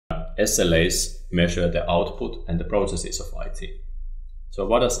SLAs measure the output and the processes of IT. So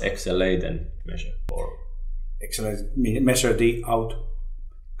what does XLA then measure? XLAs measure the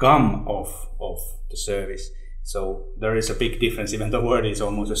outcome of the service. So there is a big difference, even the word is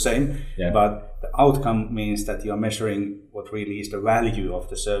almost the same, but the outcome means that you are measuring what really is the value of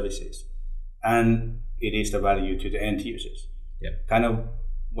the services, and it is the value to the end users. Kind of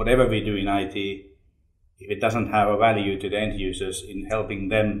whatever we do in IT, if it doesn't have a value to the end users in helping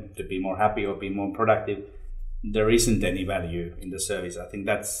them to be more happy or be more productive, there isn't any value in the service. I think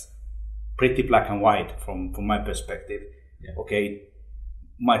that's pretty black and white from my perspective. Okay,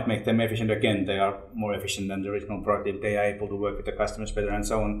 might make them efficient again. They are more efficient than the original productive. They are able to work with the customers better and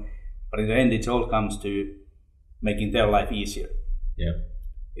so on. But in the end, it all comes to making their life easier.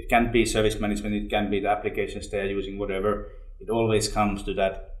 It can be service management. It can be the applications they are using, whatever. It always comes to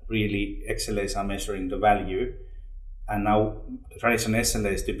that. Really, XLAs are measuring the value. And now the traditional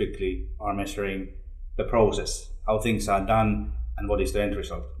SLAs typically are measuring the process, how things are done, and what is the end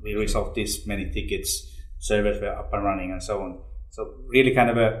result. We resolved this many tickets, servers were up and running, and so on. So really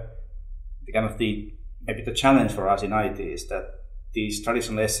maybe the challenge for us in IT is that these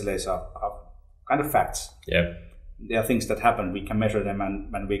traditional SLAs are kind of facts. They are things that happen. We can measure them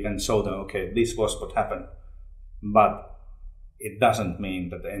and we can show them, okay, this was what happened. But it doesn't mean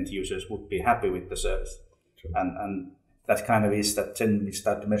that the end users would be happy with the service. And that kind of is that then we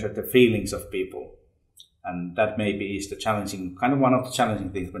start to measure the feelings of people. And that maybe is the challenging, kind of one of the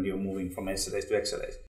challenging things when you're moving from SLAs to XLAs.